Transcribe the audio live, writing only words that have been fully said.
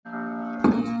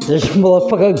this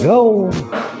motherfucker go.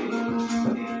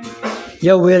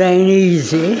 Yo, it ain't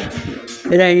easy.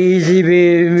 It ain't easy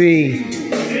being me.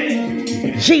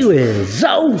 She was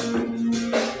so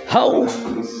ho.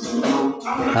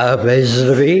 A place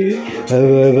to be, but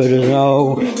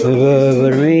no,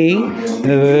 but me,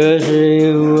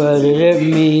 what it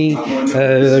me,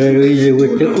 easy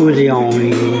with the Uzi on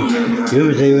me.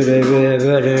 Uzi with the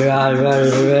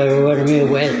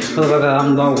Midwest,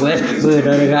 I'm the West, but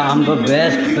I'm the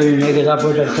best. But the niggas I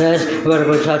put the test, but I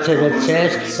go touch to the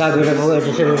chest, I go to go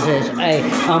to the test. Hey,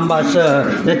 I'm about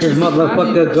to let this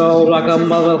motherfucker go like a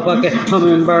motherfucking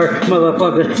hummingbird.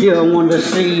 Motherfucker, you don't want to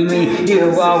see me,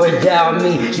 you always doubt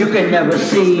me. You can never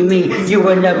see me, you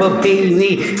will never be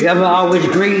me. I'm always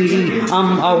greedy,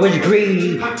 I'm always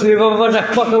greedy.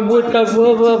 Motherfucker with the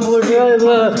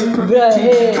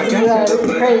head,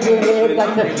 crazy head,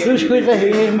 like the loose with the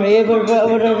head,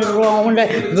 whatever's wrong with that,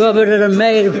 rubber that I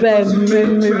made,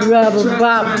 rubber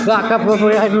pop, rock up, I'm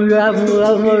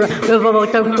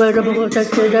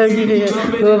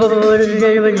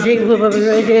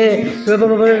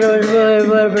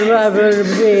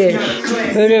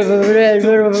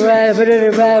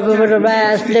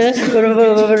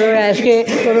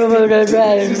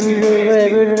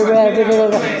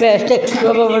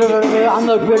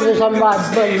the greatest on my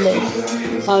butt.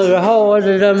 I'm the hard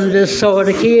that I'm just so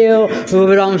to kill,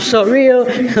 but I'm so real,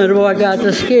 and I got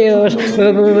the skills,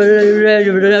 but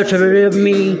that's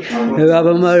me. I'm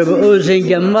a mother oozing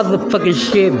your motherfucking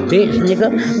shit, bitch,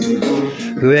 nigga.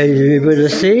 Ready to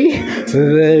see,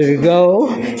 ready to go,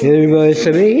 everybody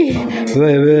to me,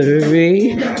 ready to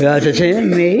be, got to tell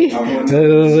me,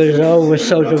 it's always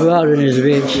social about in this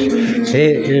bitch.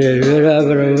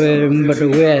 But the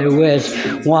West,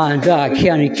 Wyandotte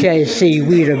County, KC,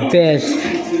 we the best.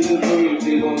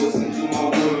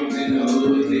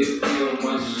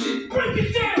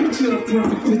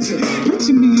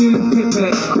 Picture me in the pit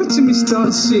man, picture me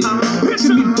starting shit,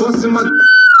 picture me busting my.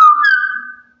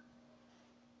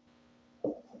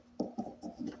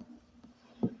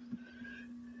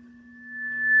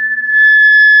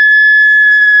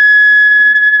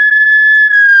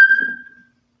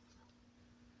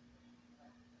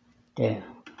 Damn.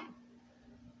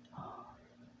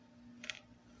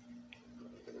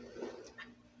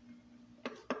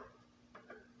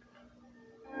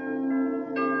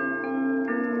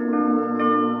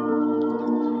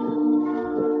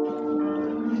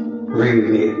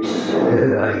 Remix.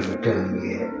 I ain't done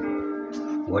yet.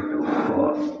 What the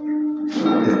fuck?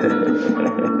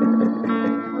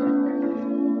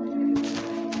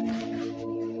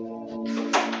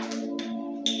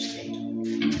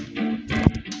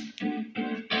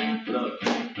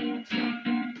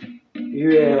 You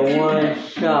had one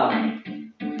shot.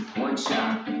 One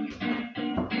shot.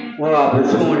 One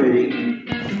opportunity.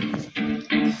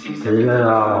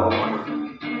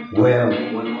 Well,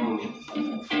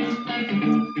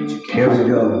 here we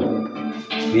go.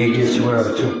 Biggest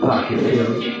world, Tupac, you feel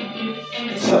me?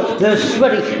 The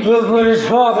sweaty, rubber is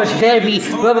harvest, heavy,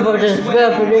 rubber is ready,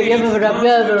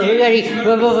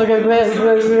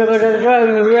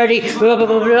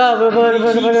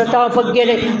 don't forget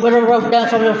it. When I wrote down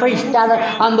some of the freestyler,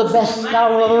 I'm the best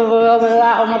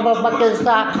motherfucking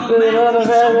style.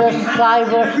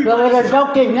 Rubber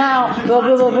joking now,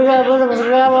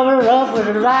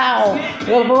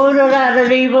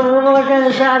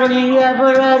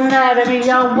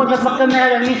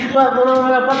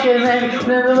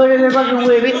 fucking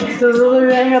with it,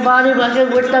 anybody fucking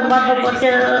with the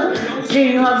motherfucker.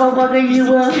 See, motherfucker,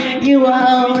 you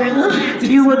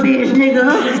a bitch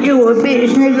nigga, you a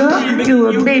bitch nigga, you a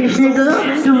bitch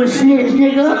nigga, you a snitch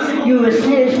nigga, you a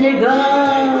snitch nigga.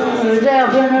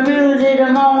 Death in the music, the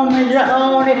moment you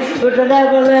own it, but the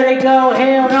never let it go.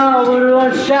 Hell no, with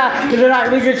one shot, cause I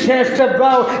reach the chest to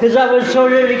blow, cause I was so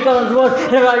really comes one,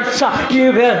 and I shot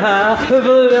you better, but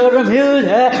the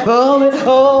music, but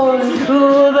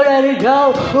let it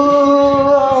go.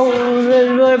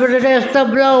 But the chest to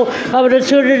blow, I was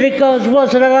so really comes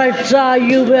once, and I saw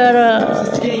you better.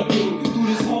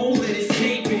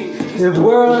 The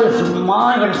world is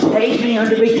mine, but take me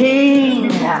under the king.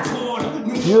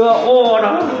 Your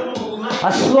order.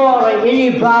 I slaughter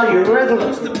anybody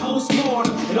regular.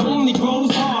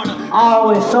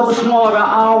 Always so smart,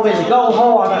 I always go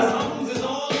harder.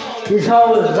 These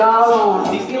hoes is all on.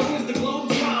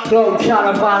 Go shot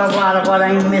a bottle, but I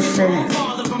ain't missing it.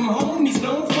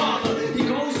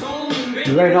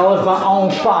 They know it's my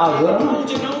own father.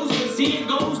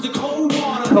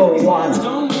 Cold one.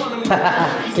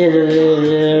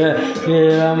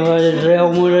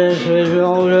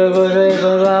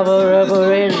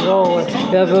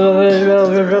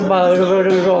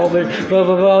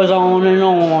 goes on and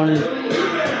on.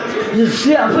 You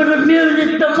set for the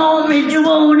music the moment you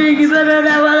want it, you better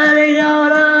never let it go.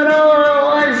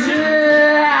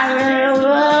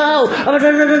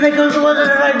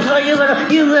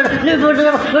 You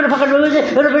better fucking lose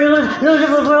it.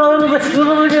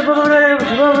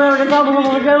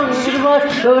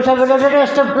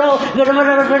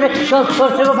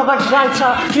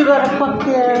 You better fuck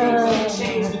yeah.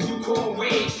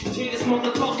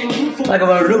 Like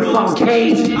about a new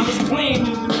fontaine.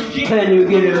 Can you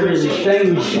get it with the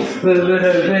things? With the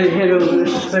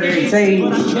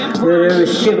things. With the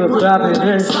shiver floppy,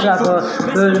 this flapper.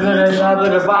 With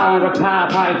the bottom of the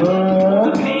pipe.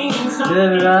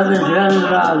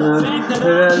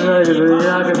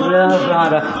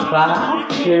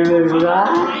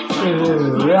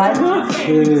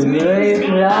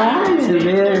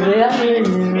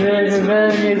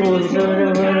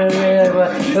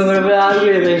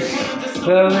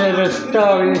 The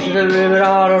stories, the river,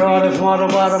 all the water,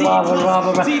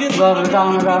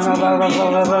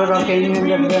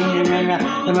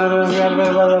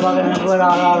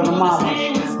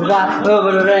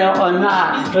 over there or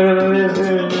not,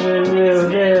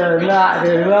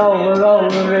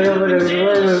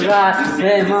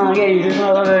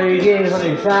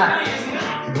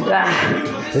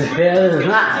 the feather's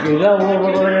not, you go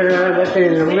over there, but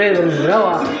there's a ribbon,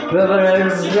 so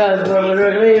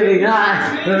really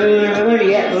not, yeah,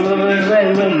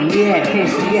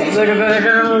 can't get rid of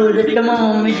it, at the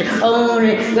moment,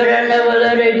 only, but I never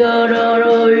let it go,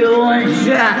 no, you one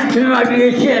shot, it might be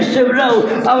a chest to blow,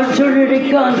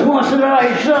 opportunity comes once that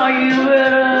I saw you,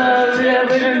 better live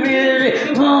in the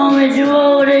music, moment you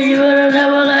hold it, you better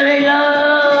never let it go.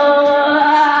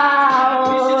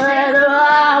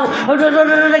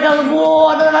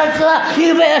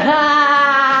 You better.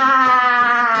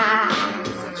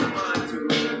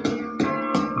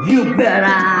 You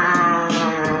better.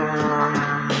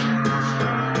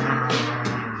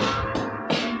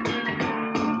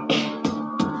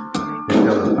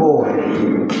 The boy,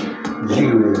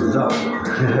 G-Rizzo.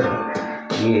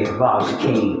 Yeah, Boss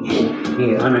King.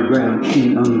 Yeah, underground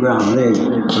king, underground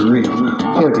legend. For real.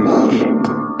 Cut this shit.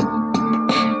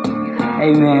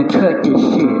 Hey man, cut this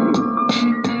shit.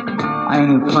 I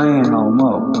ain't playing no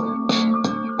more.